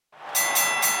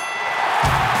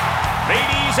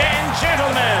Ladies and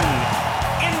gentlemen,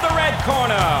 in the red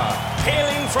corner,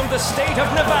 hailing from the state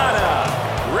of Nevada,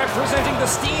 representing the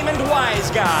Steam and Wise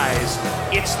Guys,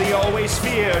 it's the always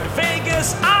feared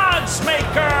Vegas Odds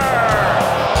Maker.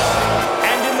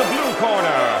 And in the blue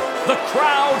corner, the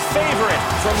crowd favorite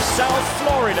from South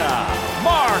Florida,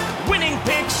 Mark Winning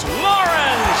Picks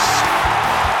Lawrence.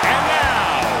 And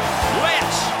now,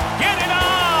 let's get it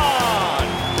on!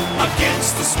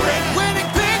 Against the Spread Winning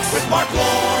Picks with Mark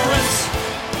Lawrence.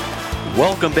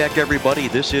 Welcome back, everybody.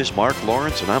 This is Mark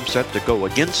Lawrence, and I'm set to go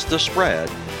against the spread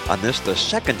on this, the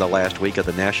second to last week of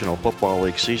the National Football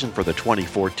League season for the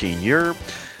 2014 year.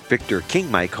 Victor King,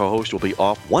 my co-host, will be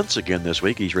off once again this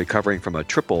week. He's recovering from a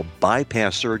triple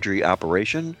bypass surgery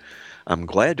operation. I'm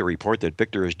glad to report that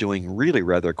Victor is doing really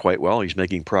rather quite well. He's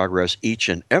making progress each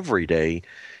and every day,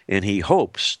 and he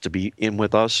hopes to be in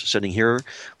with us sitting here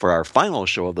for our final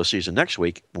show of the season next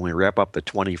week when we wrap up the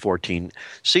 2014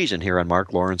 season here on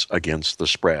Mark Lawrence Against the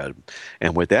Spread.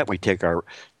 And with that, we take our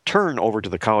turn over to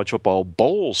the college football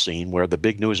bowl scene, where the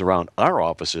big news around our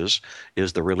offices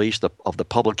is the release of the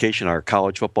publication of our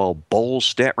college football bowl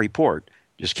stat report.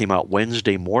 Just came out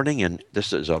Wednesday morning, and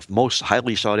this is a most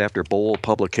highly sought-after bowl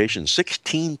publication,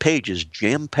 16 pages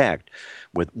jam-packed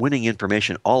with winning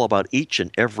information all about each and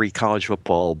every college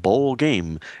football bowl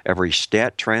game, every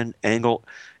stat, trend, angle,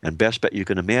 and best bet you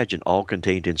can imagine, all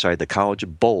contained inside the College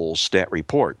Bowl Stat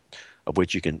Report, of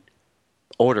which you can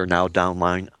order now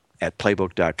downline at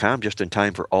playbook.com just in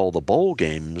time for all the bowl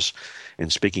games.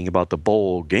 And speaking about the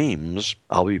bowl games,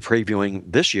 I'll be previewing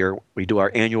this year. We do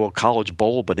our annual College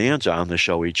Bowl Bonanza on the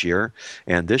show each year.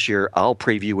 And this year, I'll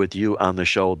preview with you on the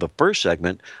show the first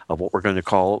segment of what we're going to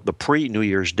call the pre-New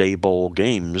Year's Day Bowl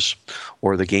games,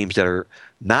 or the games that are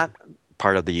not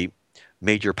part of the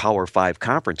major Power 5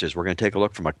 conferences. We're going to take a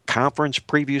look from a conference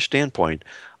preview standpoint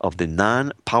of the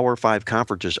non-Power 5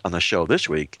 conferences on the show this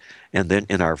week. And then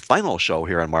in our final show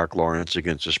here on Mark Lawrence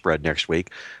Against the Spread next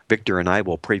week, Victor and I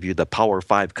will preview the Power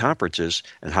 5 conferences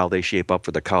and how they shape up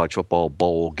for the college football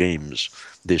bowl games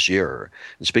this year.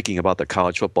 And speaking about the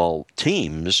college football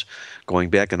teams,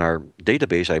 going back in our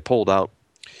database, I pulled out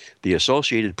the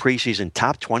associated preseason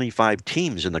top 25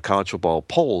 teams in the college football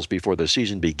polls before the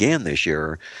season began this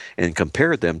year and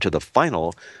compared them to the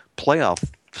final playoff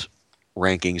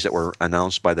rankings that were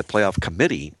announced by the playoff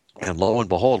committee. And lo and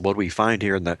behold, what we find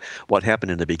here in what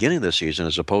happened in the beginning of the season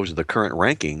as opposed to the current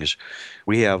rankings,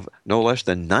 we have no less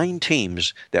than 9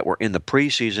 teams that were in the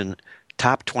preseason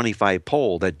top 25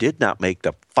 poll that did not make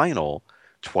the final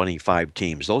 25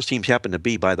 teams. Those teams happen to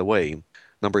be, by the way,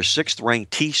 number 6th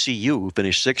ranked TCU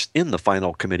finished 6th in the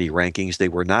final committee rankings. They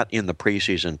were not in the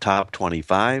preseason top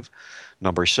 25.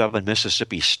 Number 7,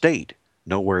 Mississippi State,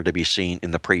 nowhere to be seen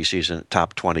in the preseason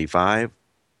top 25.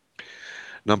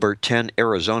 Number 10,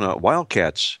 Arizona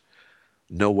Wildcats,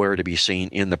 nowhere to be seen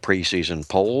in the preseason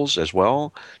polls as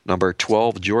well. Number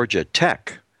 12, Georgia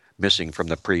Tech, missing from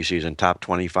the preseason top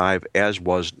 25, as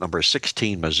was number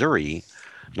 16, Missouri.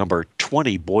 Number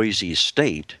 20, Boise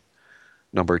State.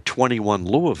 Number 21,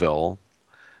 Louisville,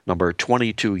 number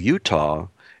 22, Utah,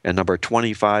 and number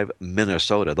 25,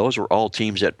 Minnesota. Those were all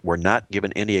teams that were not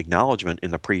given any acknowledgement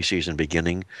in the preseason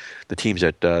beginning. The teams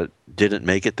that didn't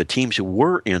make it, the teams who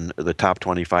were in the top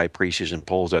 25 preseason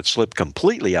polls that slipped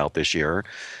completely out this year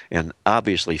and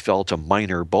obviously fell to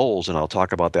minor bowls, and I'll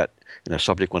talk about that in a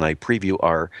subject when I preview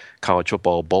our college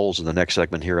football bowls in the next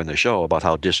segment here in the show about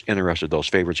how disinterested those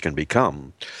favorites can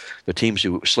become. The teams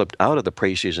who slipped out of the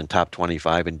preseason top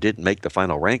 25 and didn't make the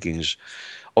final rankings,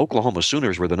 Oklahoma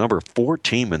Sooners were the number 4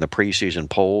 team in the preseason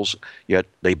polls, yet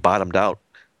they bottomed out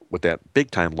with that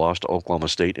big-time loss to Oklahoma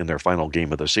State in their final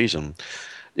game of the season.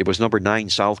 It was number 9,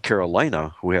 South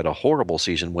Carolina, who had a horrible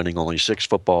season, winning only 6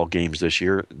 football games this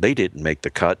year. They didn't make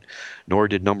the cut, nor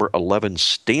did number 11,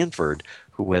 Stanford,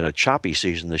 who had a choppy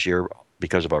season this year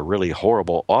because of a really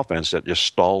horrible offense that just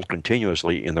stalled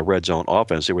continuously in the red zone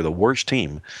offense. They were the worst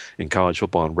team in college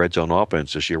football in red zone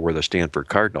offense this year, were the Stanford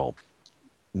Cardinal.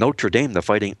 Notre Dame, the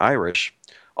Fighting Irish,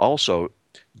 also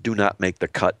do not make the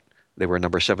cut. They were a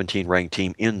number 17 ranked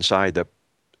team inside the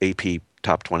AP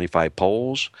top 25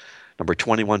 polls. Number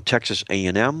 21, Texas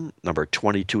A&M. Number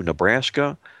 22,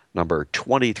 Nebraska. Number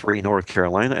 23, North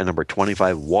Carolina. And number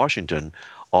 25, Washington,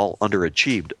 all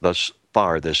underachieved thus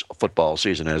far this football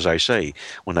season. As I say,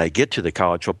 when I get to the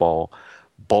college football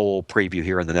bowl preview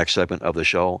here in the next segment of the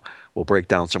show, we'll break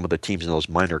down some of the teams in those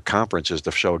minor conferences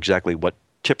to show exactly what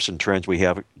tips and trends we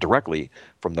have directly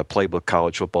from the Playbook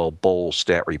College Football Bowl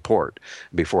Stat Report.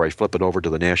 Before I flip it over to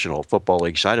the National Football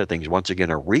League side of things, once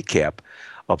again, a recap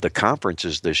of the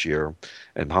conferences this year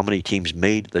and how many teams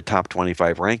made the top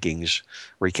 25 rankings.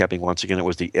 Recapping once again, it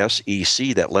was the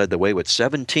SEC that led the way with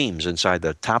 7 teams inside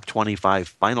the top 25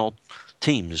 final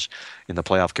teams in the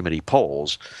playoff committee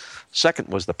polls. Second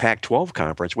was the Pac-12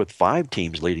 conference with 5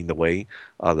 teams leading the way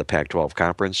of the Pac-12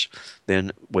 conference.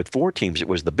 Then with 4 teams, it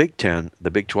was the Big Ten, the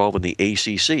Big 12, and the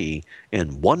ACC,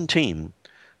 and 1 team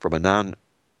from a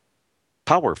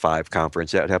non-Power 5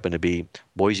 conference, that happened to be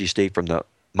Boise State from the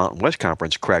Mountain West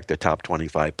Conference, cracked the top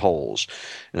 25 polls.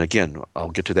 And again,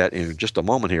 I'll get to that in just a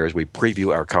moment here as we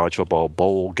preview our college football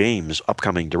bowl games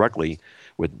upcoming directly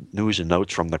with news and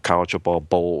notes from the College Football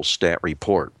Bowl Stat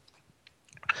Report.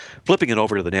 Flipping it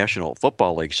over to the National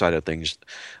Football League side of things,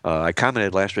 I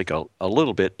commented last week a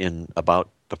little bit about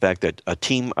the fact that a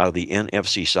team out of the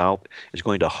NFC South is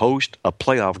going to host a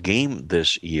playoff game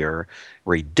this year.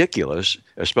 Ridiculous,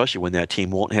 especially when that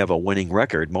team won't have a winning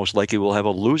record. Most likely will have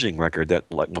a losing record that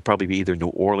will probably be either New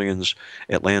Orleans,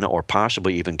 Atlanta, or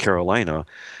possibly even Carolina.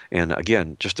 And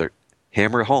again, just to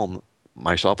hammer home,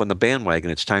 myself on the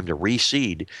bandwagon, it's time to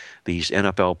reseed these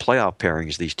NFL playoff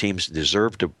pairings. These teams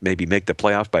deserve to maybe make the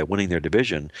playoffs by winning their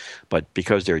division, but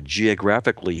because they're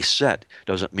geographically set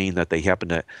doesn't mean that they happen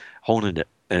to hone an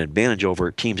advantage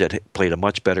over teams that played a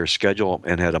much better schedule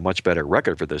and had a much better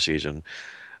record for the season.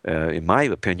 In my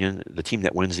opinion, the team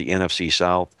that wins the NFC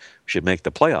South should make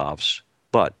the playoffs,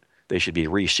 but they should be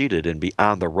reseeded and be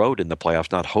on the road in the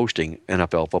playoffs, not hosting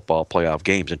NFL football playoff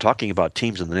games. And talking about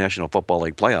teams in the National Football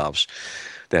League playoffs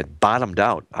that bottomed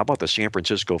out, how about the San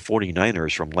Francisco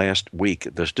 49ers from last week,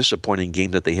 this disappointing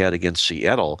game that they had against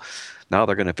Seattle? Now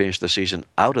they're going to finish the season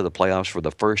out of the playoffs for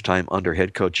the first time under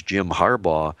head coach Jim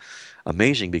Harbaugh.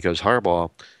 Amazing, because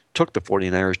Harbaugh took the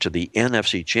 49ers to the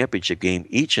NFC Championship game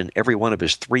each and every one of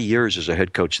his 3 years as a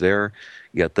head coach there,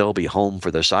 yet they'll be home for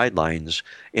the sidelines.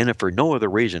 And if for no other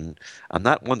reason, I'm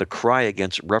not one to cry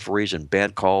against referees and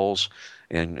bad calls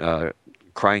and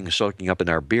crying, soaking up in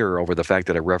our beer over the fact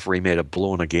that a referee made a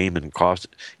blow in a game and cost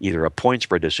either a point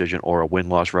spread decision or a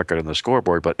win-loss record on the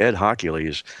scoreboard. But Ed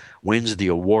Hochuli wins the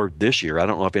award this year. I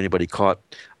don't know if anybody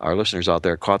our listeners out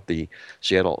there caught the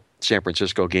San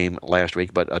Francisco game last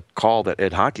week, but a call that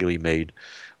Ed Hochuli made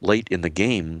late in the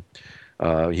game,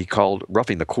 he called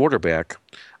roughing the quarterback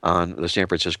on the San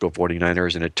Francisco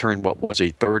 49ers, and it turned what was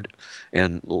a 3rd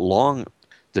and long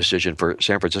decision for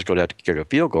San Francisco to have to kick a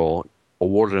field goal,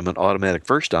 awarded them an automatic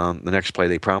first down. The next play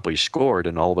they promptly scored,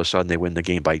 and all of a sudden they win the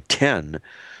game by 10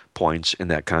 points in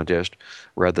that contest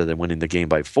rather than winning the game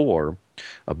by 4.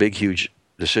 A big, huge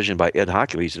decision by Ed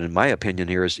Hochuli. And in my opinion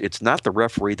here is it's not the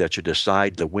referee that should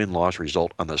decide the win-loss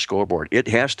result on the scoreboard. It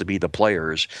has to be the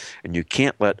players, and you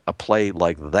can't let a play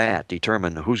like that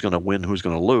determine who's going to win, who's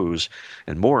going to lose,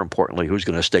 and more importantly, who's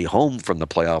going to stay home from the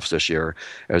playoffs this year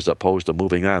as opposed to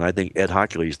moving on. I think Ed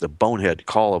Hochuli is the bonehead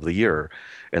call of the year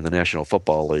in the National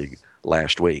Football League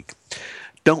last week.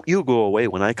 Don't you go away.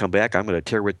 When I come back, I'm going to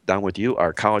tear it down with you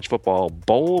our college football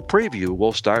bowl preview.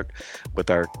 We'll start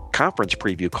with our conference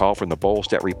preview call from the Bowl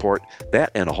Stat Report. That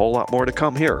and a whole lot more to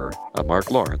come here on Mark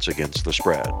Lawrence Against the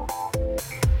Spread.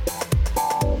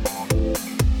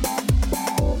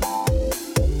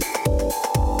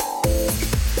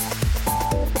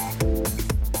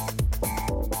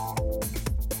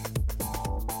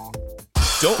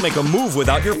 Don't make a move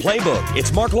without your playbook.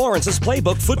 It's Mark Lawrence's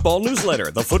Playbook Football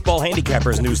Newsletter, the Football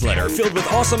Handicappers newsletter, filled with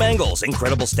awesome angles,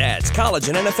 incredible stats, college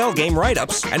and NFL game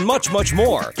write-ups, and much, much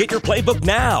more. Get your playbook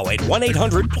now at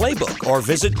 1-800-PLAYBOOK or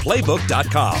visit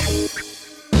playbook.com.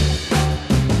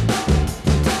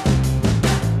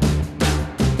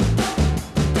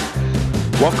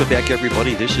 Welcome back,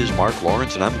 everybody. This is Mark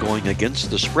Lawrence, and I'm going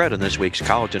against the spread in this week's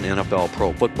college and NFL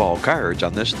pro football cards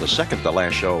on this, the second to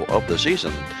last show of the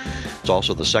season. It's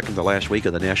also the second to last week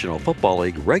of the National Football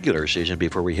League regular season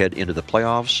before we head into the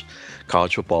playoffs.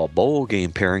 College football bowl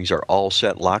game pairings are all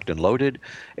set, locked, and loaded,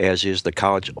 as is the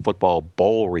College Football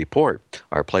Bowl Report,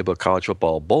 our Playbook College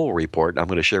Football Bowl Report. I'm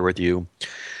going to share with you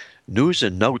news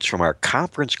and notes from our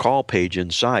conference call page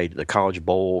inside the College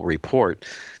Bowl Report.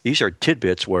 These are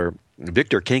tidbits where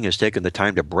Victor King has taken the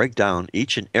time to break down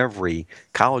each and every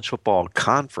college football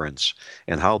conference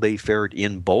and how they fared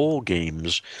in bowl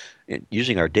games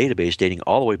using our database dating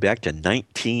all the way back to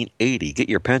 1980. Get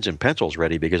your pens and pencils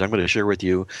ready, because I'm going to share with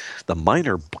you the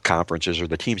minor conferences, or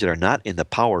the teams that are not in the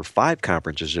Power 5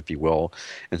 conferences, if you will,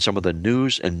 and some of the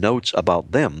news and notes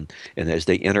about them and as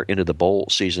they enter into the bowl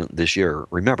season this year.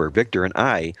 Remember, Victor and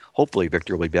I, hopefully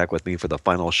Victor will be back with me for the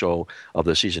final show of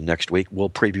the season next week. We'll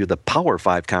preview the Power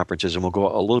 5 conferences, and we'll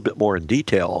go a little bit more in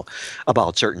detail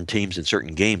about certain teams and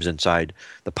certain games inside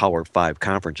the Power 5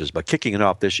 conferences. But kicking it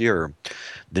off this year,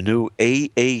 the new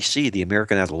AAC, the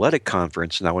American Athletic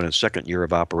Conference, now in its second year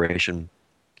of operation.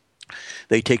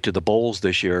 They take to the bowls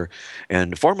this year,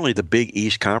 and formerly the Big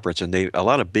East Conference, and a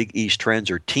lot of Big East trends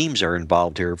or teams are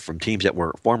involved here from teams that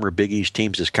were former Big East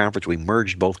teams. This conference, we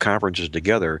merged both conferences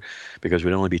together because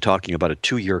we'd only be talking about a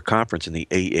 2-year conference in the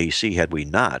AAC had we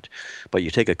not. But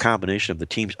you take a combination of the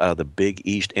teams out of the Big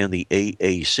East and the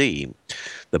AAC.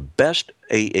 The best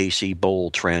AAC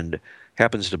bowl trend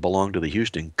happens to belong to the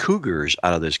Houston Cougars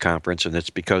out of this conference, and it's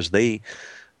because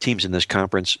teams in this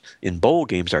conference in bowl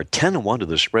games are 10-1 to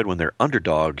the spread when they're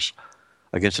underdogs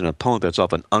against an opponent that's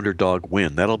off an underdog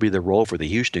win. That'll be the role for the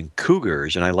Houston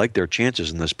Cougars, and I like their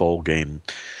chances in this bowl game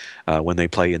when they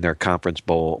play in their conference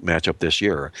bowl matchup this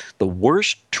year. The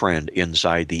worst trend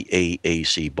inside the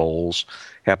AAC bowls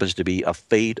happens to be a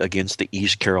fade against the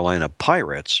East Carolina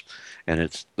Pirates,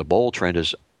 and the bowl trend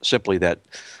is simply that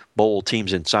bowl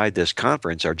teams inside this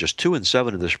conference are just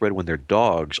 2-7 to the spread when they're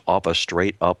dogs off a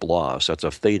straight-up loss. That's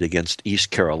a fade against East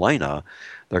Carolina.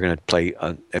 They're going to play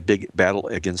a big battle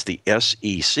against the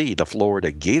SEC, the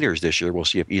Florida Gators, this year. We'll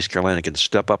see if East Carolina can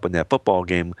step up in that football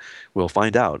game. We'll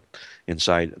find out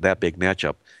inside that big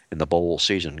matchup in the bowl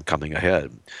season coming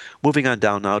ahead. Moving on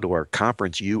down now to our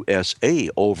Conference USA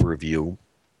overview.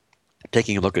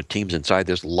 Taking a look at teams inside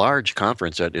this large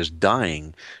conference that is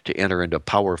dying to enter into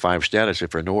Power 5 status, if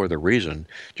for no other reason,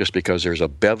 just because there's a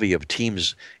bevy of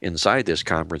teams inside this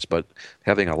conference, but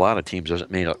having a lot of teams doesn't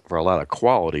mean for a lot of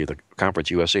quality. The Conference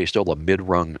USA is still a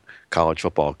mid-rung college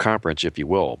football conference, if you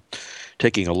will.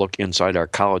 Taking a look inside our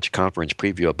college conference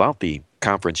preview about the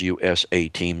Conference USA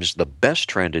teams, the best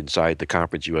trend inside the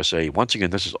Conference USA, once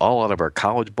again, this is all out of our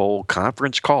College Bowl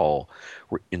conference call.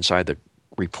 We're inside the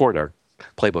report, our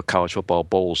Playbook College Football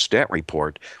Bowl Stat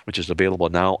Report, which is available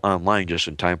now online just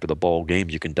in time for the bowl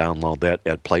games. You can download that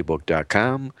at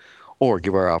playbook.com or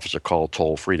give our office a call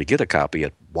toll-free to get a copy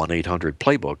at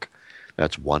 1-800-PLAYBOOK.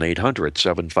 That's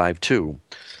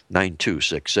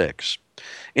 1-800-752-9266.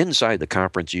 Inside the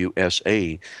Conference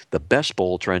USA, the best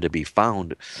bowl trend to be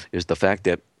found is the fact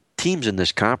that teams in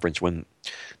this conference, when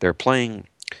they're playing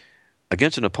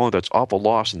against an opponent that's off a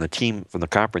loss and the team from the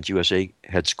Conference USA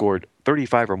had scored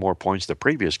 35 or more points the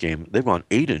previous game, they've gone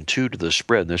 8-2 to the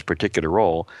spread in this particular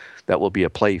role. That will be a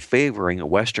play favoring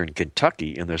Western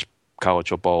Kentucky in this college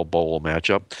football bowl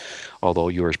matchup, although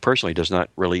yours personally does not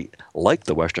really like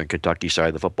the Western Kentucky side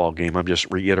of the football game. I'm just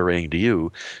reiterating to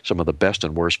you some of the best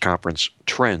and worst conference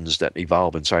trends that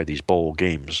evolve inside these bowl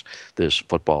games this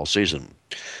football season.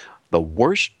 The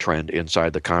worst trend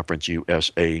inside the Conference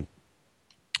USA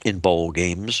in bowl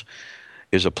games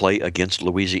is a play against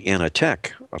Louisiana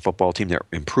Tech, a football team that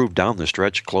improved down the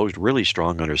stretch, closed really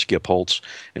strong under Skip Holtz,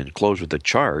 and closed with a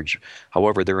charge.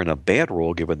 However, they're in a bad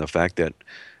role given the fact that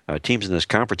teams in this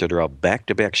conference that are out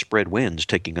back-to-back spread wins,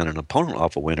 taking on an opponent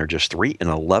off a win, are just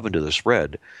 3-11 to the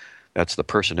spread. That's the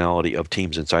personality of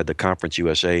teams inside the Conference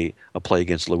USA, a play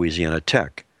against Louisiana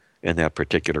Tech in that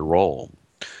particular role.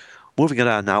 Moving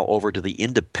on now over to the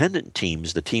independent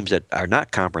teams, the teams that are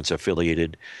not conference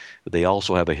affiliated. They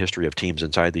also have a history of teams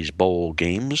inside these bowl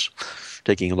games.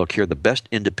 Taking a look here, the best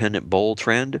independent bowl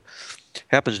trend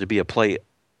happens to be a play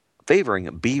favoring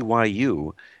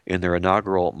BYU in their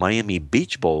inaugural Miami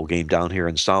Beach Bowl game down here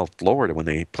in South Florida when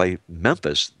they play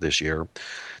Memphis this year.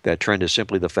 That trend is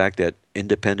simply the fact that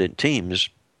independent teams,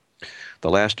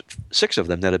 the last 6 of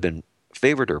them that have been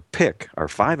favored or pick, are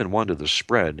 5-1 to the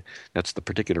spread. That's the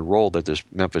particular role that this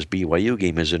Memphis BYU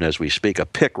game is in as we speak, a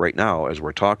pick right now as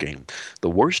we're talking. The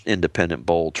worst independent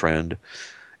bowl trend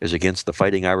is against the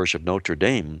Fighting Irish of Notre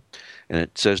Dame, and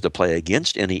it says to play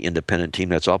against any independent team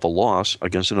that's off a loss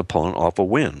against an opponent off a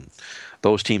win.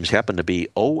 Those teams happen to be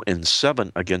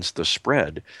 0-7 against the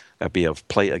spread. That'd be a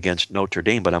play against Notre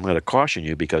Dame, but I'm going to caution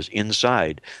you because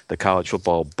inside the College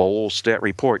Football Bowl Stat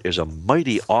Report is a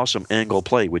mighty awesome angle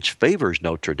play which favors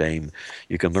Notre Dame.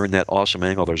 You can learn that awesome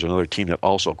angle. There's another team that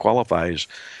also qualifies.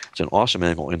 It's an awesome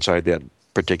angle inside that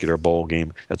particular bowl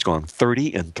game that's gone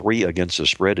 30-3 against the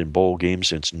spread in bowl games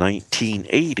since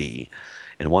 1980.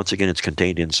 And once again, it's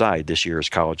contained inside this year's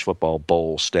College Football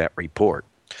Bowl Stat Report.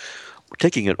 We're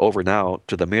taking it over now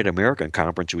to the Mid-American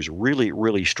Conference, who's really,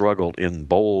 really struggled in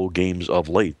bowl games of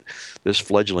late. This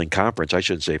fledgling conference, I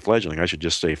shouldn't say fledgling, I should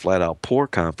just say flat-out poor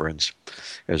conference,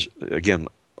 has, again,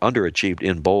 underachieved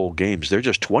in bowl games. They're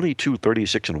just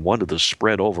 22-36-1 to the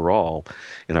spread overall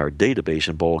in our database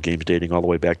in bowl games dating all the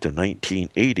way back to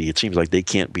 1980. It seems like they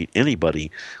can't beat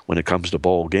anybody when it comes to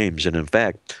bowl games. And in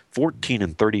fact,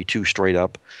 14-32 straight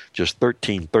up, just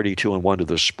 13-32-1 to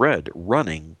the spread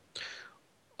running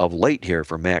of late here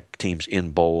for MAC teams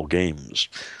in bowl games.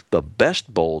 The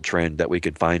best bowl trend that we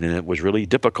could find, and it was really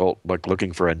difficult, like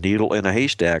looking for a needle in a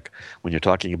haystack when you're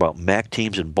talking about MAC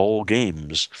teams in bowl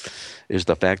games, is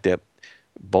the fact that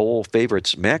bowl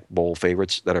favorites, MAC bowl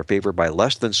favorites that are favored by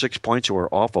less than 6 points or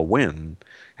are off a win,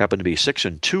 happen to be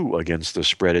 6-2 against the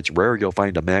spread. It's rare you'll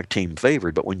find a MAC team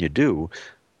favored, but when you do,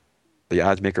 the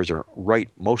odds makers are right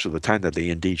most of the time that they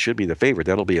indeed should be the favorite.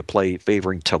 That'll be a play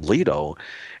favoring Toledo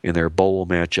in their bowl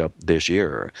matchup this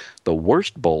year. The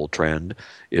worst bowl trend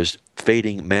is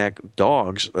fading MAC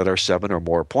dogs that are 7 or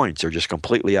more points. They're just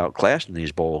completely outclassed in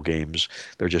these bowl games.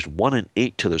 They're just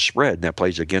 1-8 to the spread, and that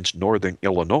plays against Northern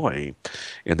Illinois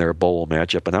in their bowl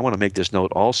matchup. And I want to make this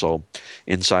note also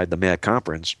inside the MAC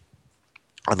conference.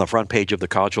 On the front page of the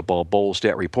College Football Bowl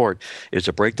Stat Report is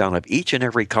a breakdown of each and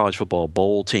every College Football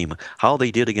Bowl team, how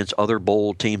they did against other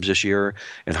bowl teams this year,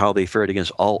 and how they fared against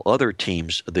all other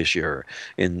teams this year.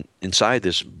 Inside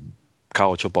this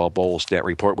College Football Bowl Stat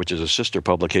Report, which is a sister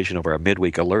publication of our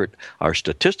Midweek Alert, our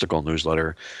statistical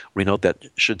newsletter, we note that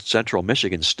should Central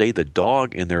Michigan stay the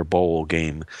dog in their bowl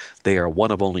game, they are one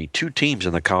of only 2 teams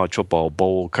in the College Football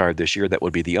Bowl card this year that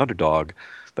would be the underdog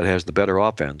that has the better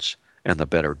offense and the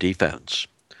better defense.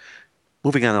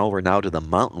 Moving on over now to the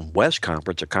Mountain West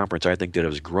Conference, a conference I think that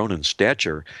has grown in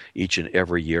stature each and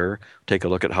every year. Take a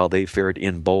look at how they fared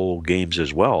in bowl games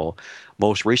as well.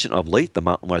 Most recent of late, the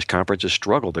Mountain West Conference has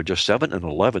struggled. They're just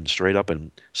 7-11 straight up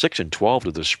and 6-12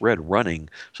 to the spread running,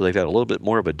 so they've had a little bit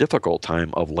more of a difficult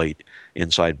time of late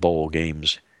inside bowl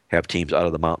games. Have teams out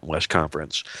of the Mountain West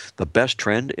Conference. The best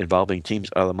trend involving teams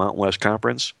out of the Mountain West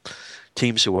Conference,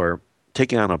 teams who are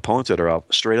taking on opponents that are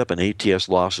out straight up in ATS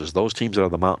losses. Those teams out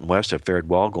of the Mountain West have fared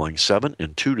well, going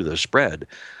 7-2 to the spread.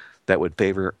 That would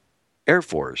favor Air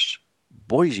Force,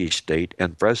 Boise State,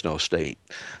 and Fresno State.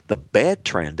 The bad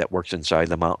trend that works inside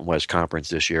the Mountain West Conference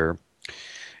this year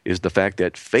is the fact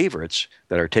that favorites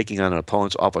that are taking on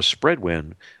opponents off a spread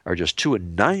win are just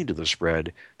 2-9 to the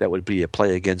spread. That would be a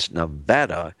play against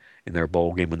Nevada in their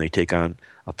bowl game when they take on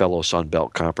a fellow Sun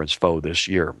Belt Conference foe this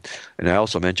year. And I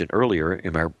also mentioned earlier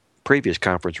in my previous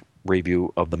conference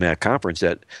review of the MAC conference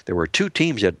that there were 2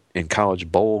 teams that in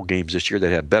college bowl games this year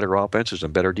that had better offenses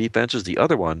and better defenses. The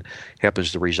other one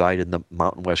happens to reside in the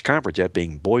Mountain West Conference, that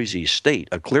being Boise State,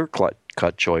 a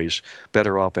clear-cut choice,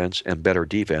 better offense and better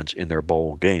defense in their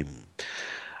bowl game.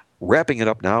 Wrapping it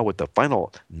up now with the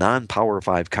final non-Power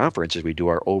 5 conference as we do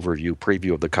our overview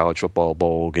preview of the College Football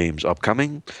Bowl games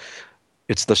upcoming.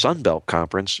 It's the Sun Belt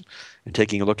Conference, and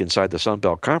taking a look inside the Sun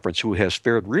Belt Conference, who has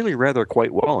fared really rather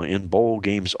quite well in bowl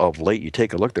games of late. You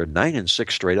take a look, they're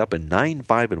 9-6 straight up and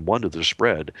 9-5-1 to the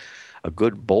spread. A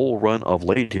good bowl run of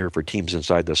late here for teams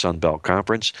inside the Sun Belt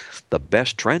Conference. The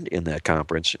best trend in that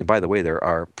conference, and by the way, there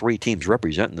are 3 teams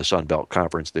representing the Sun Belt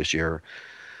Conference this year.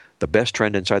 The best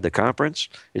trend inside the conference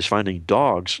is finding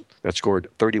dogs that scored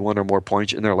 31 or more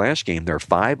points in their last game. They're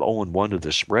 5-0-1 to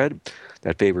the spread.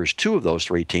 That favors 2 of those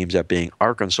 3 teams, that being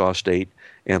Arkansas State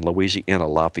and Louisiana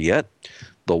Lafayette.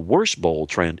 The worst bowl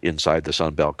trend inside the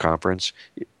Sun Belt Conference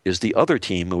is the other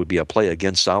team. It would be a play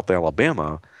against South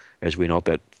Alabama, as we note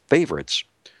that favorites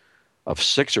of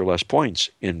 6 or less points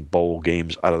in bowl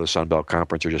games out of the Sun Belt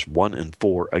Conference are just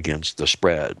 1-4 against the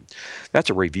spread.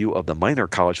 That's a review of the minor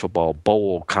college football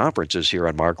bowl conferences here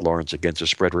on Mark Lawrence Against the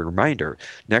Spread. Reminder,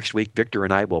 next week Victor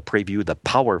and I will preview the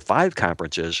Power 5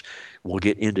 conferences. We'll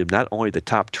get into not only the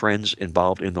top trends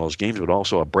involved in those games, but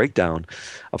also a breakdown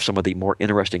of some of the more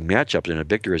interesting matchups. And if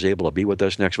Victor is able to be with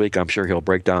us next week, I'm sure he'll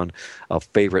break down a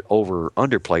favorite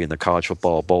over-underplay in the college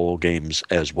football bowl games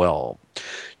as well.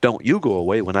 Don't you go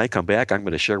away. When I come back, I'm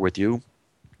going to share with you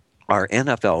our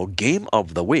NFL Game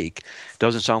of the Week.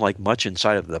 Doesn't sound like much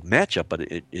inside of the matchup, but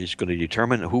it is going to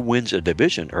determine who wins a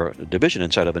division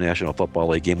inside of a National Football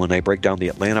League game when I break down the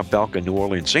Atlanta Falcons New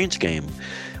Orleans Saints game.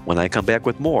 When I come back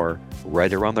with more,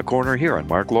 right around the corner here on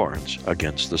Mark Lawrence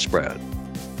Against the Spread.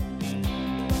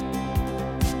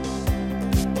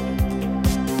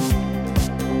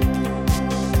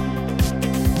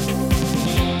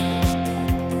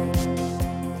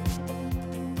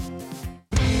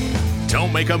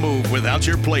 Don't make a move without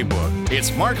your playbook.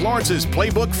 It's Mark Lawrence's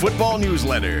Playbook Football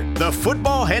Newsletter, the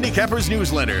Football Handicappers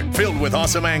Newsletter, filled with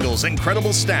awesome angles,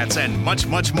 incredible stats, and much,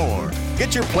 much more.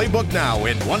 Get your playbook now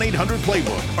at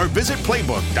 1-800-PLAYBOOK or visit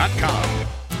playbook.com.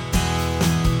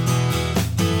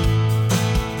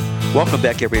 Welcome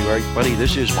back, everybody.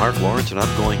 This is Mark Lawrence, and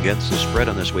I'm going against the spread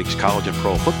on this week's college and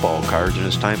pro football cards, and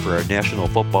it's time for our National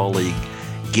Football League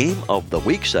Game of the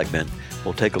Week segment.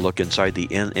 We'll take a look inside the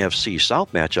NFC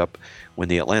South matchup when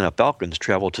the Atlanta Falcons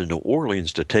travel to New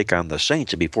Orleans to take on the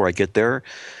Saints. And before I get there,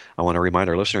 I want to remind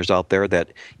our listeners out there that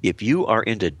if you are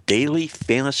into daily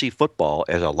fantasy football,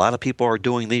 as a lot of people are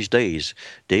doing these days,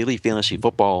 daily fantasy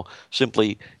football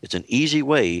simply, it's an easy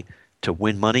way to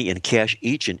win money and cash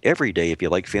each and every day. If you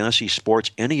like fantasy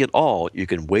sports, any at all, you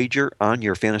can wager on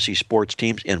your fantasy sports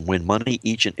teams and win money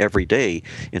each and every day.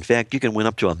 In fact, you can win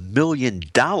up to $1 million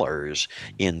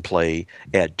in play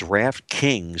at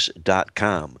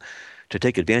DraftKings.com. To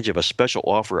take advantage of a special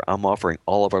offer I'm offering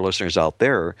all of our listeners out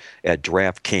there at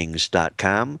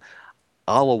DraftKings.com,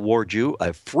 I'll award you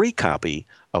a free copy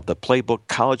of the Playbook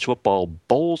College Football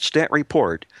Bowl Stat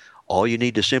Report. All you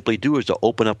need to simply do is to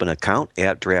open up an account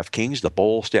at DraftKings. The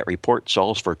Bowl Stat Report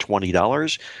sells for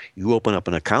 $20. You open up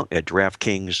an account at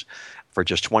DraftKings for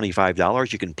just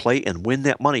 $25. You can play and win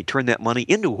that money, turn that money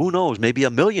into, who knows, maybe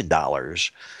 $1 million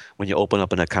when you open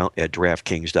up an account at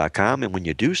DraftKings.com. And when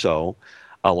you do so,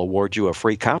 I'll award you a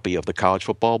free copy of the College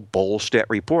Football Bowl Stat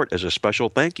Report as a special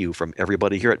thank you from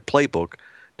everybody here at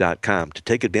Playbook.com. To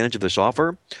take advantage of this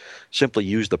offer, simply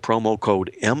use the promo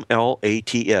code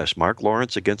MLATS, Mark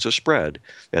Lawrence Against the Spread.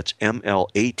 That's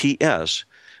MLATS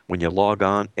when you log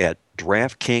on at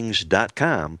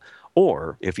DraftKings.com.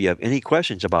 Or if you have any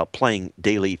questions about playing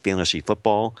daily fantasy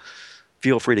football,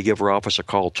 feel free to give our office a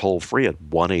call toll-free at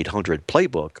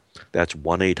 1-800-PLAYBOOK. That's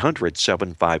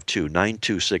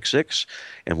 1-800-752-9266,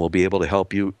 and we'll be able to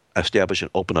help you establish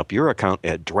and open up your account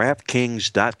at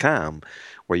DraftKings.com,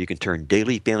 where you can turn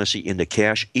daily fantasy into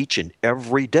cash each and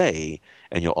every day,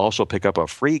 and you'll also pick up a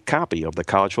free copy of the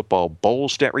College Football Bowl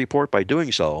Stat Report by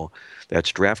doing so.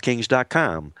 That's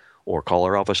DraftKings.com, or call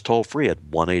our office toll-free at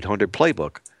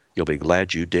 1-800-PLAYBOOK. You'll be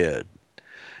glad you did.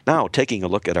 Now, taking a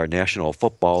look at our National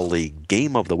Football League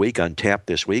Game of the Week on tap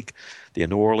this week, the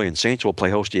New Orleans Saints will play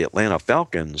host to the Atlanta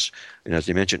Falcons. And as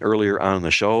I mentioned earlier on in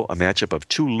the show, a matchup of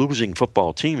two losing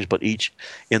football teams, but each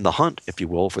in the hunt, if you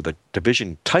will, for the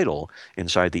division title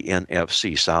inside the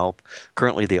NFC South.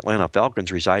 Currently, the Atlanta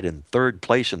Falcons reside in third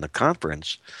place in the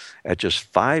conference at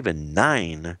just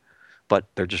 5-9. But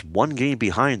they're just one game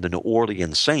behind the New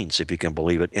Orleans Saints, if you can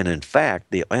believe it. And in fact,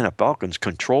 the Atlanta Falcons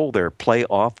control their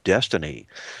playoff destiny.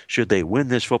 Should they win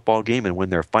this football game and win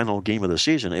their final game of the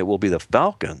season, it will be the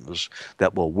Falcons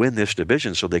that will win this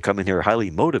division. So they come in here highly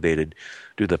motivated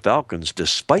to the Falcons,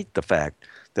 despite the fact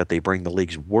that they bring the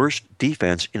league's worst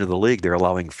defense into the league. They're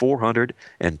allowing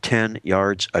 410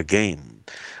 yards a game.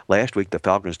 Last week, the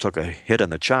Falcons took a hit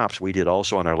on the chops. We did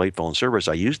also on our late phone service.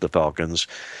 I used the Falcons.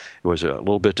 It was a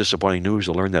little bit disappointing news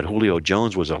to learn that Julio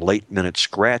Jones was a late-minute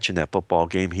scratch in that football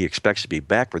game. He expects to be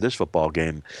back for this football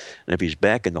game. And if he's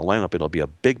back in the lineup, it'll be a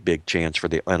big, big chance for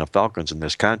the Atlanta Falcons in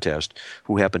this contest,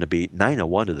 who happen to be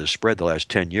 9-1 to the spread the last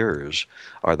 10 years,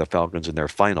 are the Falcons in their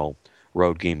final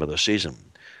road game of the season.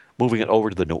 Moving it over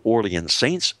to the New Orleans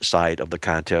Saints side of the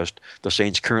contest, the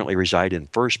Saints currently reside in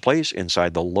first place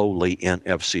inside the lowly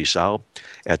NFC South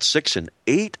at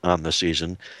 6-8 on the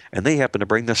season, and they happen to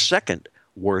bring the second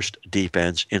worst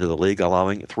defense into the league,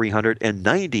 allowing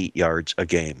 390 yards a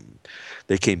game.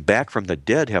 They came back from the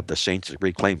dead, have the Saints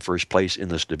reclaim first place in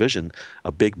this division.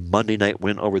 A big Monday night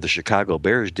win over the Chicago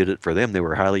Bears did it for them. They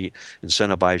were highly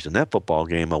incentivized in that football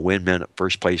game. A win meant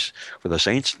first place for the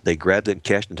Saints. They grabbed it and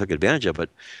cashed and took advantage of it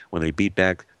when they beat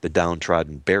back the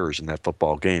downtrodden Bears in that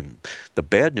football game. The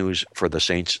bad news for the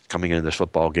Saints coming into this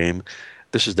football game,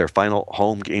 this is their final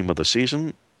home game of the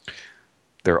season.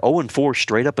 They're 0-4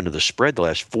 straight up into the spread the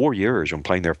last 4 years when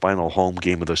playing their final home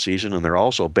game of the season, and they're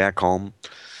also back home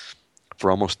for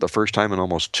almost the first time in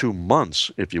almost 2 months,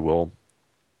 if you will,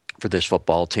 for this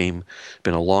football team. It's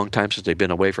been a long time since they've been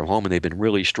away from home, and they've been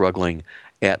really struggling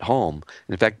at home.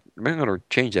 In fact, I'm going to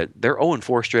change that. They're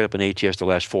 0-4 straight up in ATS the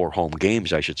last 4 home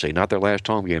games, I should say. Not their last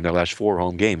home game, their last 4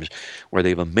 home games, where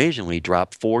they've amazingly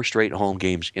dropped 4 straight home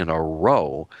games in a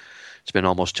row. It's been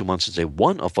almost 2 months since they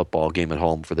won a football game at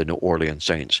home for the New Orleans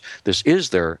Saints. This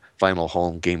is their final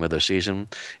home game of the season,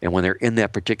 and when they're in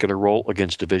that particular role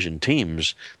against division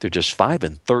teams, they're just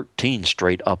 5-13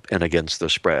 straight up and against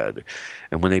the spread.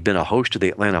 And when they've been a host to the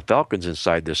Atlanta Falcons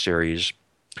inside this series,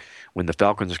 when the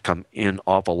Falcons come in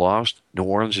off a loss, New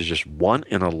Orleans is just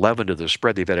 1-11 to the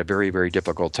spread. They've had a very, very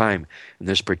difficult time in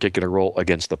this particular role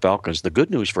against the Falcons. The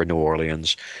good news for New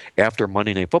Orleans, after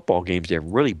Monday Night Football games, they've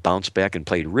really bounced back and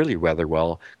played really rather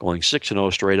well, going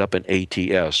 6-0 straight up in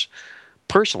ATS.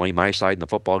 Personally, my side in the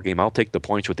football game, I'll take the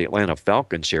points with the Atlanta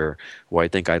Falcons here, who I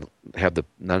think I have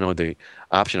not only the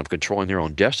option of controlling their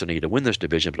own destiny to win this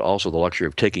division, but also the luxury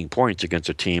of taking points against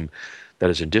a team that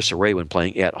is in disarray when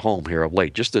playing at home here of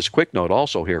late. Just this quick note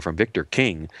also here from Victor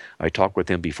King. I talked with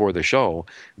him before the show,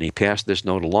 and he passed this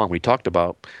note along. We talked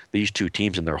about these two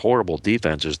teams and their horrible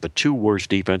defenses, the 2 worst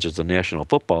defenses in the National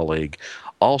Football League.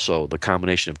 Also, the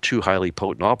combination of two highly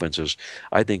potent offenses,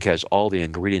 I think, has all the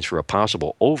ingredients for a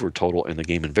possible over total in the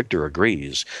game, and Victor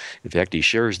agrees. In fact, he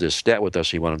shares this stat with us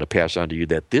he wanted to pass on to you,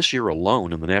 that this year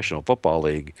alone in the National Football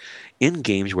League, in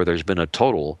games where there's been a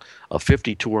total of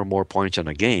 52 or more points in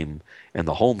a game, and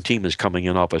the home team is coming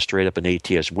in off a straight-up and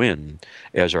ATS win,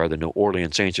 as are the New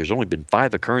Orleans Saints, there's only been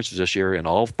 5 occurrences this year, and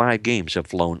all 5 games have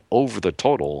flown over the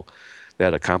total.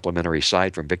 That a complimentary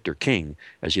side from Victor King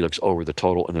as he looks over the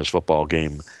total in this football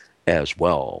game as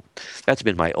well. That's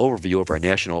been my overview of our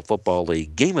National Football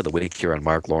League Game of the Week here on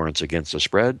Mark Lawrence Against the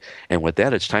Spread. And with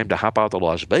that, it's time to hop out to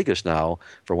Las Vegas now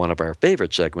for one of our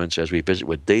favorite segments as we visit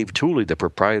with Dave Tuley, the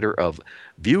proprietor of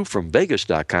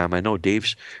ViewFromVegas.com. I know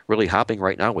Dave's really hopping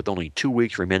right now with only 2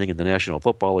 weeks remaining in the National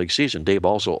Football League season. Dave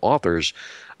also authors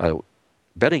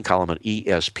betting column at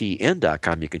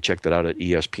ESPN.com. You can check that out at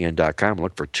ESPN.com.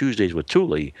 Look for Tuesdays with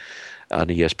Tuley on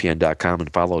ESPN.com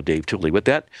and follow Dave Tuley. With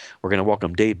that, we're going to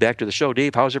welcome Dave back to the show.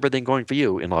 Dave, how's everything going for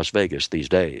you in Las Vegas these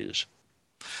days?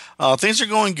 Things are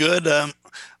going good.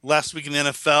 Last week in the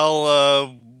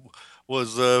NFL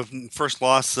was first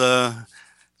loss, I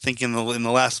think, in the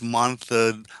last month.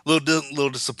 A little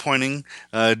disappointing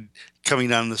coming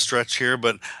down the stretch here,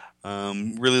 but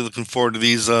really looking forward to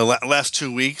these last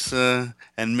 2 weeks and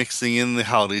mixing in the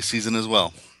holiday season as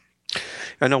well.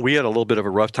 I know we had a little bit of a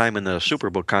rough time in the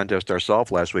Superbook contest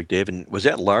ourselves last week, Dave. And was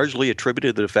that largely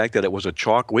attributed to the fact that it was a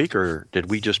chalk week, or did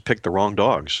we just pick the wrong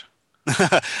dogs?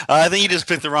 I think you just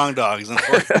picked the wrong dogs.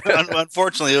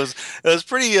 Unfortunately, it was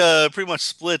pretty much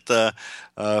split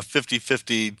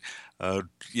 50-50.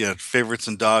 Favorites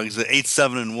and dogs.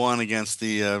 8-7-1 against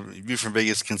the View from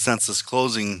Vegas consensus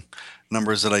closing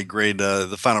numbers that I grade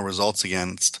the final results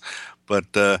against.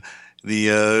 But the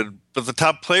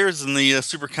top players in the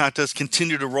Super Contest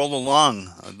continue to roll along.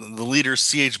 The leader,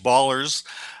 CH Ballers,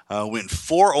 went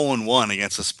 4-0-1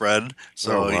 against the spread.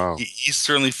 So he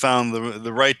certainly found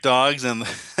the right dogs and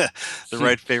the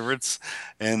right favorites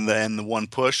and the one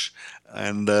push.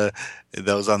 And that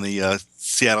was on the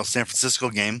Seattle-San Francisco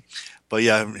game. But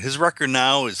yeah, his record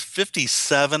now is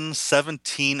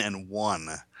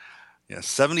 57-17-1. Yeah,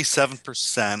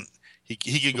 77%. He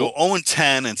could go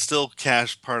 0-10 and still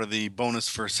cash part of the bonus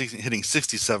for hitting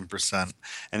 67%.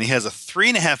 And he has a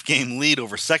 3.5 game lead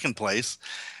over second place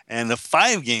and a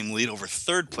 5 game lead over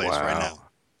third place right now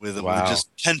with just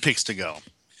 10 picks to go.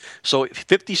 So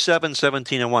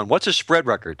 57-17-1. What's his spread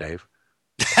record, Dave?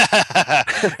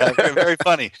 Very, very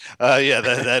funny.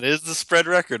 That is the spread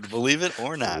record, believe it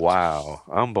or not. Wow,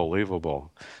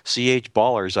 unbelievable. CH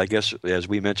Ballers, I guess, as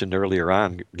we mentioned earlier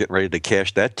on, getting ready to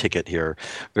cash that ticket here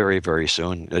very, very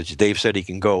soon. As Dave said, he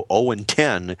can go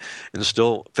 0-10 and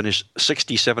still finish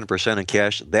 67% and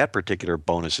cash that particular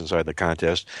bonus inside the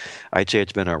contest. I'd say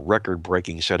it's been a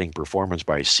record-breaking setting performance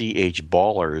by CH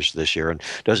Ballers this year. And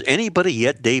does anybody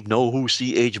yet, Dave, know who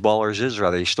CH Ballers is, or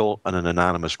are they still an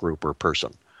anonymous group or person?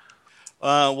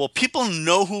 Well, people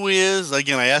know who he is.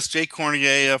 Again, I asked Jay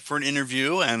Kornegay for an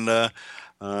interview, and the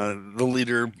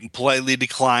leader politely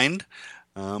declined.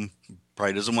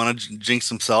 Probably doesn't want to jinx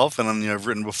himself. And I've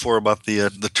written before about the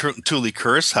Tuley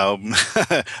curse, how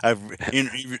I've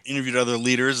interviewed other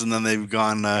leaders, and then they've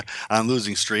gone on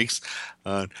losing streaks.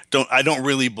 I don't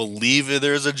really believe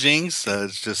there's a jinx.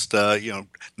 It's just not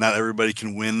everybody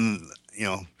can win.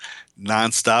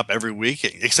 Nonstop every week,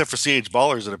 except for CH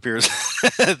Ballers, it appears.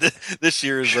 This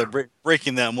year is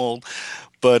breaking that mold.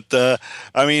 But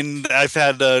I've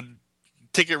had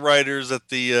ticket writers at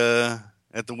the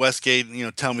Westgate,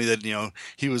 tell me that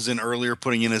he was in earlier,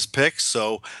 putting in his picks.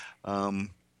 So,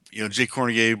 Jay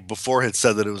Kornegay before had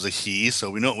said that it was a he, so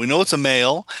we know it's a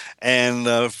male. And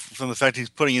from the fact he's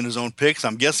putting in his own picks,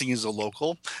 I'm guessing he's a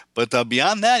local. But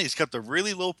beyond that, he's kept a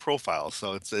really low profile.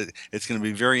 So it's going to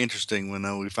be very interesting when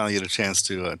we finally get a chance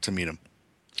to meet him.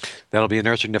 That'll be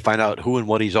interesting to find out who and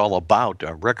what he's all about.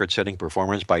 A record-setting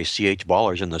performance by CH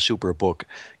Ballers in the Superbook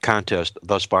contest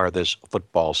thus far this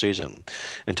football season.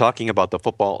 And talking about the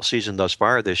football season thus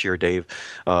far this year, Dave,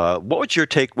 what would your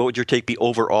take be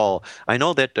overall? I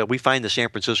know that we find the San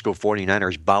Francisco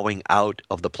 49ers bowing out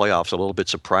of the playoffs a little bit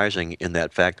surprising in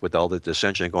that fact with all the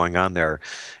dissension going on there.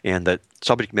 And that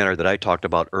subject matter that I talked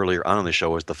about earlier on in the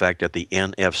show is the fact that the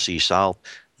NFC South,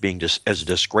 being as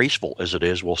disgraceful as it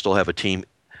is, will still have a team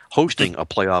hosting a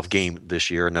playoff game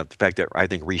this year, and the fact that I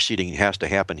think reseeding has to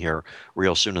happen here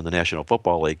real soon in the National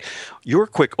Football League. Your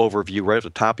quick overview right at the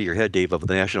top of your head, Dave, of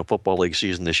the National Football League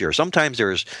season this year. Sometimes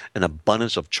there's an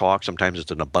abundance of chalk, sometimes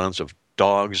it's an abundance of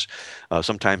dogs,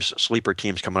 sometimes sleeper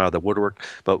teams coming out of the woodwork.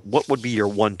 But what would be your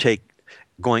one take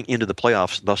going into the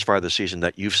playoffs thus far this season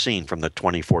that you've seen from the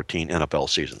 2014 NFL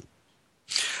season?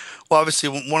 Well, obviously,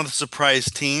 one of the surprise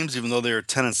teams, even though they were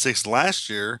 10-6 last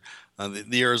year,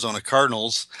 the Arizona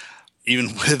Cardinals, even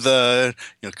with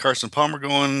Carson Palmer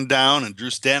going down and Drew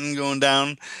Stanton going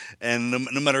down, and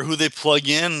no matter who they plug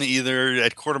in, either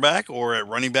at quarterback or at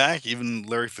running back, even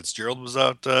Larry Fitzgerald was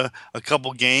out a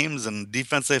couple games, and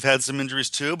defense they've had some injuries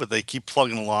too, but they keep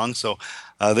plugging along. So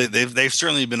they've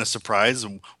certainly been a surprise.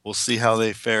 We'll see how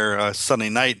they fare Sunday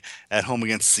night at home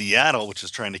against Seattle, which is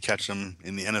trying to catch them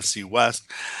in the NFC West.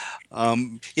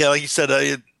 Like you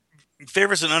said,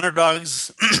 favorites and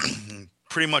underdogs.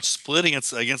 Pretty much split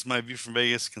against my View from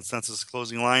Vegas consensus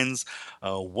closing lines,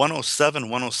 107,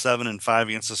 107, and 5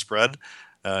 against the spread,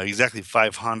 exactly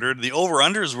 500. The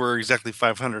over-unders were exactly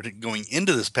 500 going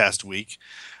into this past week,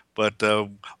 but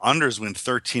unders went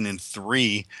 13 and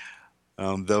 3.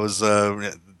 That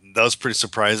was pretty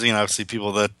surprising. And obviously,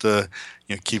 people that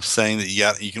keep saying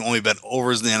that you can only bet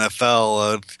overs in the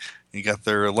NFL, you got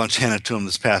their lunch handed to them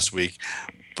this past week.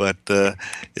 But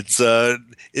it's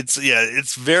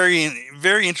very,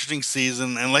 very interesting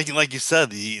season, and like you said,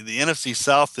 the NFC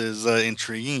South is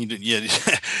intriguing.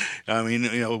 I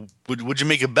mean, would you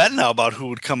make a bet now about who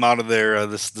would come out of there?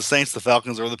 The Saints, the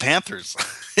Falcons, or the Panthers?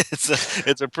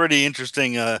 It's a pretty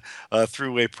interesting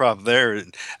three-way prop there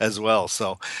as well.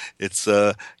 So it's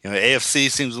AFC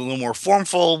seems a little more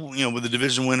formful, with the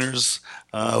division winners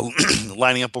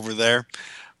lining up over there,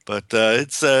 but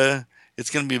it's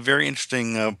going to be a very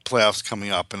interesting playoffs coming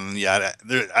up. And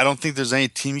I don't think there's any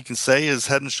team you can say is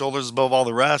head and shoulders above all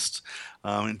the rest.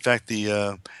 In fact,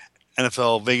 the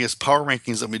NFL Vegas Power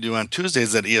Rankings that we do on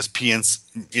Tuesdays at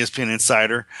ESPN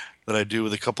Insider that I do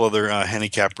with a couple other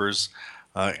handicappers,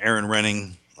 Aaron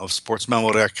Renning of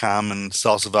SportsMemo.com and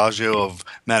Sal Savaggio of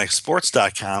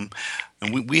MaddoxSports.com.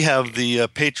 And we have the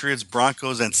Patriots,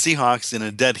 Broncos, and Seahawks in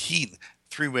a dead heat,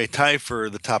 three-way tie for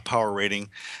the top power rating.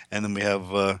 And then we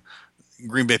have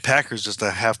Green Bay Packers just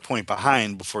a half point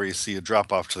behind before you see a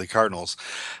drop off to the Cardinals.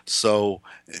 So,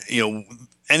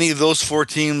 any of those four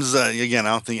teams, again, I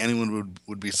don't think anyone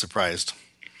would be surprised.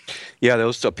 Yeah,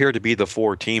 those appear to be the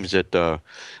four teams that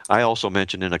I also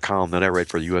mentioned in a column that I read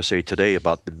for the USA Today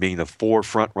about being the four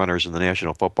front runners in the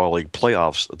National Football League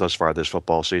playoffs thus far this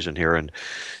football season here. And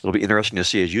it'll be interesting to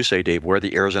see, as you say, Dave, where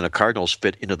the Arizona Cardinals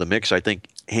fit into the mix. I think,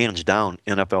 hands down,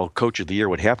 NFL Coach of the Year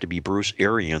would have to be Bruce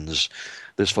Arians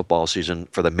this football season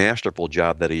for the masterful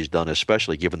job that he's done,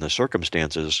 especially given the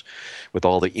circumstances with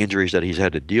all the injuries that he's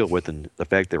had to deal with and the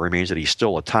fact that remains that he's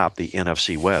still atop the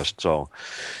NFC West. So,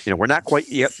 we're not quite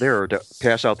yet there to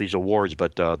pass out these awards,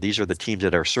 but these are the teams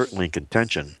that are certainly in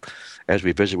contention as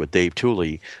we visit with Dave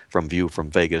Tuley from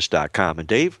ViewFromVegas.com. And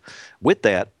Dave, with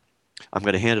that, I'm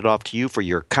going to hand it off to you for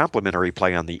your complimentary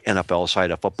play on the NFL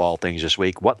side of football things this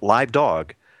week. What live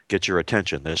dog gets your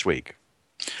attention this week?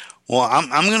 Well,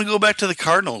 I'm going to go back to the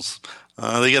Cardinals.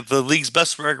 They got the league's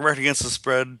best record against the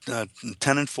spread,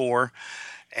 10-4,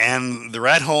 and they're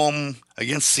at home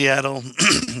against Seattle.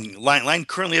 line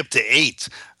currently up to 8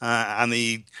 on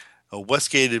the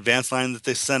Westgate advanced line that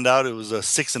they send out. It was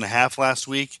 6.5 last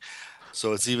week,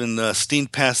 so it's even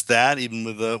steamed past that, even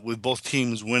with both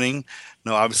teams winning.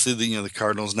 No, obviously the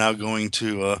Cardinals now going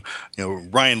to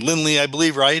Ryan Lindley, I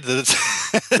believe, right?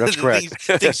 That's correct.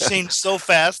 Things change so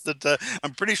fast that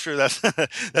I'm pretty sure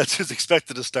that's who's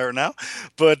expected to start now.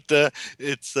 But no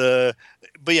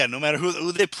matter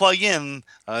who they plug in,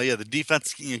 the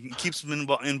defense keeps them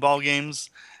in ball games,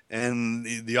 and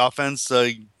the offense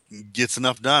gets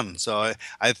enough done. So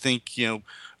I think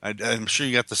I'm sure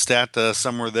you got the stat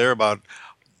somewhere there about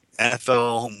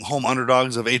NFL home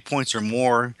underdogs of 8 points or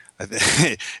more. I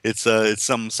think it's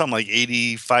something like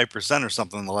 85% or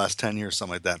something in the last 10 years,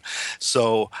 something like that.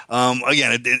 So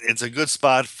again, it's a good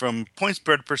spot from point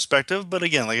spread perspective. But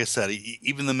again, like I said,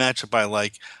 even the matchup I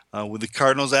like with the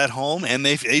Cardinals at home, and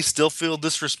they still feel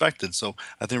disrespected. So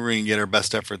I think we're going to get our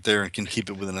best effort there and can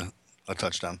keep it within a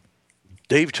touchdown.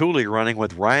 Dave Tuley running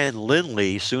with Ryan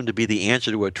Lindley, soon to be the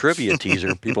answer to a trivia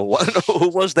teaser. People want to know who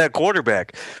was that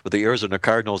quarterback with the Arizona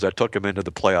Cardinals that took him into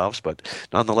the playoffs. But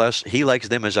nonetheless, he likes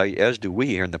them as do we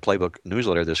here in the Playbook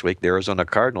newsletter this week. The Arizona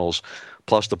Cardinals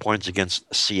plus the points against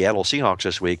Seattle Seahawks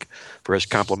this week for his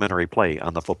complimentary play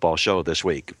on the football show this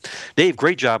week. Dave,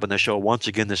 great job on the show once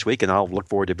again this week, and I'll look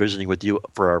forward to visiting with you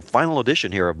for our final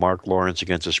edition here of Mark Lawrence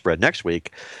Against the Spread next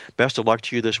week. Best of luck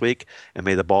to you this week, and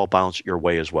may the ball bounce your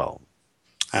way as well.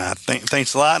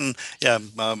 Thanks a lot, and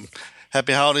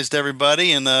happy holidays to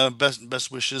everybody, and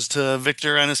best wishes to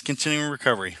Victor and his continuing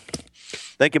recovery.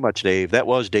 Thank you much, Dave. That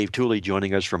was Dave Tuley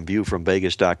joining us from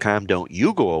ViewFromVegas.com. Don't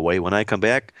you go away. When I come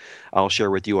back, I'll share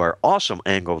with you our awesome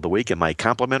angle of the week and my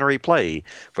complimentary play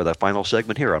for the final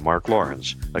segment here on Mark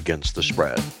Lawrence Against the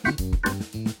Spread.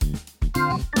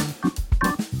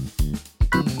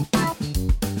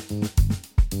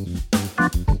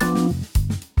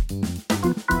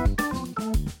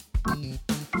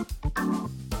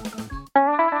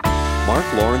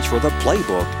 Mark Lawrence for the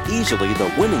Playbook, easily the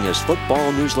winningest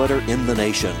football newsletter in the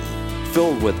nation.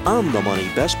 Filled with on-the-money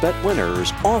best bet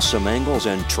winners, awesome angles,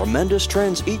 and tremendous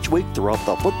trends each week throughout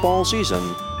the football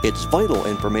season, it's vital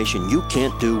information you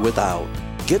can't do without.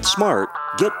 Get smart,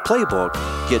 get Playbook,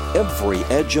 get every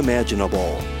edge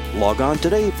imaginable. Log on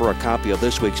today for a copy of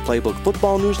this week's Playbook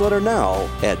football newsletter now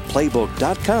at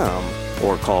playbook.com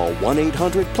or call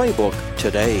 1-800-PLAYBOOK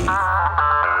today.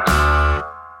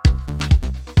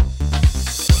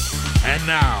 And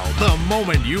now, the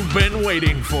moment you've been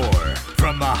waiting for.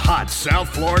 From the hot South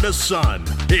Florida sun,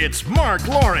 it's Mark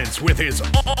Lawrence with his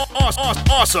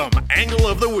awesome angle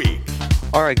of the week.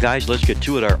 All right, guys, let's get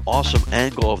to it. Our awesome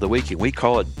angle of the week, and we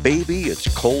call it Baby, It's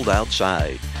Cold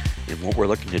Outside. And what we're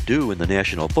looking to do in the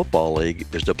National Football League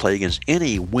is to play against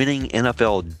any winning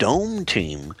NFL Dome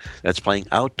team that's playing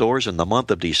outdoors in the month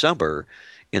of December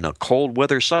in a cold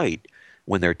weather site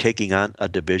when they're taking on a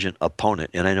division opponent.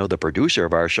 And I know the producer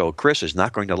of our show, Chris, is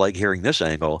not going to like hearing this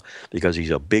angle because he's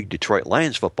a big Detroit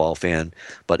Lions football fan,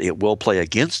 but it will play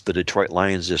against the Detroit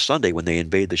Lions this Sunday when they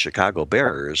invade the Chicago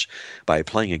Bears by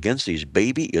playing against these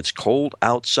Baby, It's Cold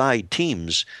Outside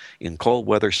teams in cold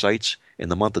weather sites in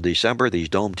the month of December. These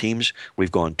Dome teams,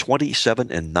 we've gone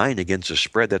 27-9 against the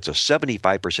spread. That's a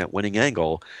 75% winning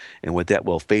angle. And with that,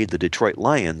 we'll fade the Detroit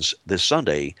Lions this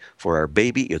Sunday for our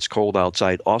Baby, It's Cold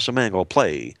Outside awesome angle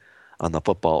play on the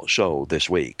football show this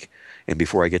week. And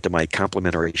before I get to my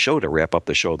complimentary show to wrap up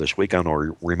the show this week, I want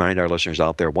to remind our listeners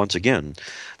out there once again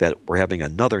that we're having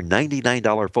another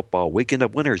 $99 football weekend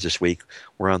of winners this week.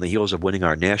 We're on the heels of winning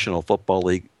our National Football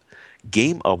League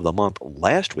Game of the Month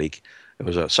last week. It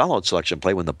was a solid selection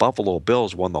play when the Buffalo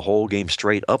Bills won the whole game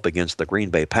straight up against the Green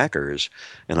Bay Packers.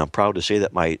 And I'm proud to say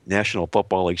that my National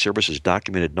Football League service is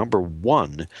documented number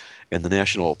one in the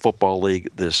National Football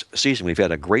League this season. We've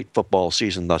had a great football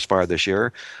season thus far this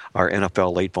year. Our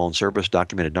NFL late phone service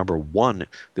documented number one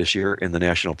this year in the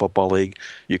National Football League.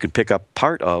 You can pick up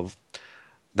part of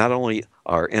not only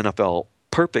our NFL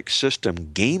Perfect System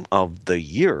Game of the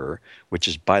Year, which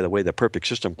is, by the way, the Perfect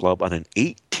System Club on an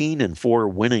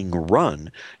 18-4 winning run.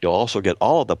 You'll also get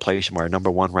all of the plays from our number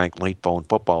one ranked late phone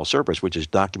football service, which is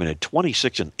documented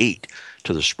 26-8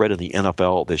 to the spread in the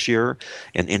NFL this year,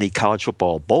 and any college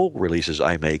football bowl releases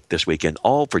I make this weekend,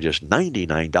 all for just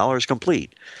 $99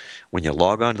 complete. When you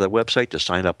log on to the website to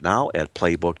sign up now at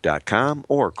playbook.com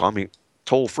or call me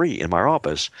toll-free in my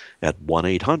office at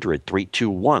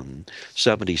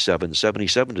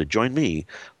 1-800-321-7777 to join me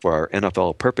for our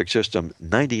NFL Perfect System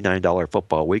 $99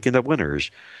 football weekend of winners.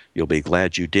 You'll be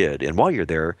glad you did. And while you're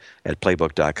there at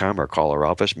playbook.com or call our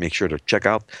office, make sure to check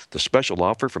out the special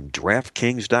offer from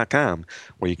DraftKings.com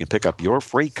where you can pick up your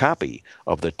free copy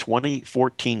of the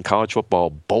 2014 College Football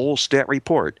Bowl Stat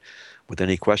Report. With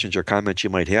any questions or comments you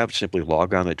might have, simply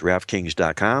log on at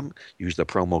DraftKings.com. Use the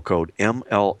promo code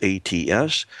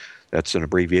MLATS. That's an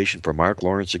abbreviation for Mark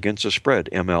Lawrence Against the Spread,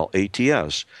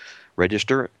 MLATS.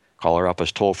 Register, call our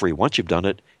office toll-free once you've done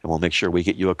it, and we'll make sure we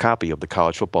get you a copy of the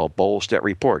College Football Bowl Stat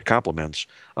Report, compliments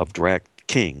of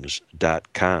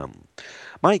DraftKings.com.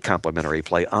 My complimentary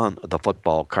play on the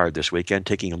football card this weekend,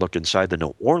 taking a look inside the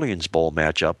New Orleans Bowl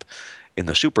matchup in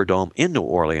the Superdome in New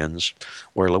Orleans,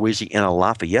 where Louisiana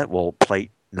Lafayette will play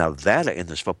Nevada in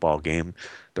this football game.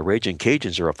 The Raging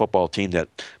Cajuns are a football team that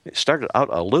started out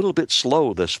a little bit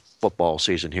slow this football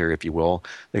season here, if you will.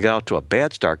 They got out to a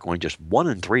bad start, going just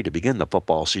 1-3 to begin the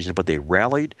football season, but they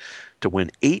rallied to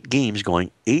win 8 games,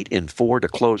 going 8-4 to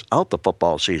close out the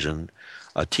football season.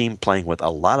 A team playing with a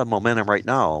lot of momentum right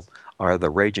now are the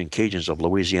Raging Cajuns of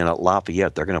Louisiana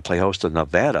Lafayette. They're going to play host to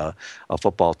Nevada, a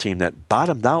football team that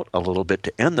bottomed out a little bit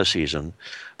to end the season.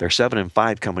 They're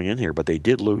 7-5 coming in here, but they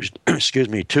did lose,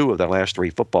 2 of their last 3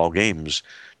 football games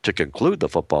to conclude the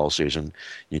football season.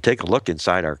 You take a look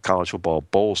inside our College Football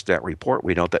Bowl Stat Report,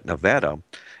 we note that Nevada,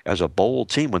 as a bowl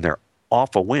team, when they're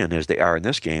off a win, as they are in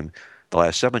this game, the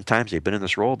last 7 times they've been in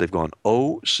this role, they've gone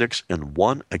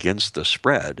 0-6-1 against the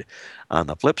spread. On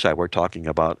the flip side, we're talking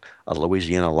about a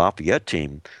Louisiana Lafayette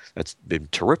team that's been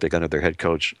terrific under their head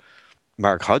coach,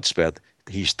 Mark Hudspeth.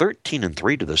 He's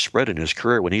 13-3 to the spread in his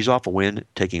career when he's off a win,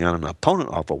 taking on an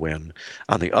opponent off a win.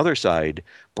 On the other side,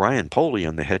 Brian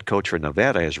Polian, the head coach for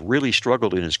Nevada, has really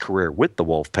struggled in his career with the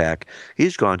Wolfpack.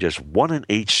 He's gone just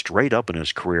 1-8 straight up in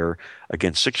his career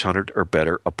against 600 or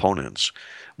better opponents.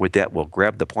 With that, we'll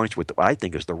grab the points with what I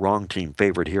think is the wrong team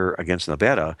favorite here against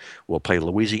Nevada. We'll play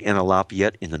Louisiana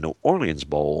Lafayette in the New Orleans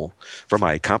Bowl for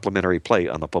my complimentary play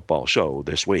on the football show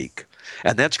this week.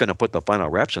 And that's going to put the final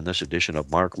reps in this edition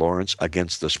of Mark Lawrence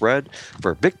Against the Spread.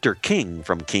 For Victor King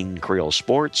from King Creole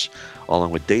Sports,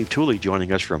 along with Dave Tooley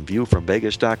joining us from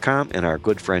viewfromvegas.com, and our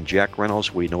good friend Jack Reynolds,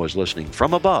 who we know is listening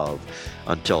from above.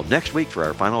 Until next week for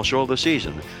our final show of the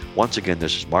season, once again,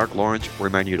 this is Mark Lawrence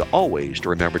reminding you to always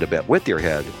remember to bet with your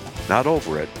head, not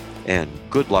over it, and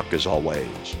good luck as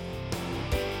always.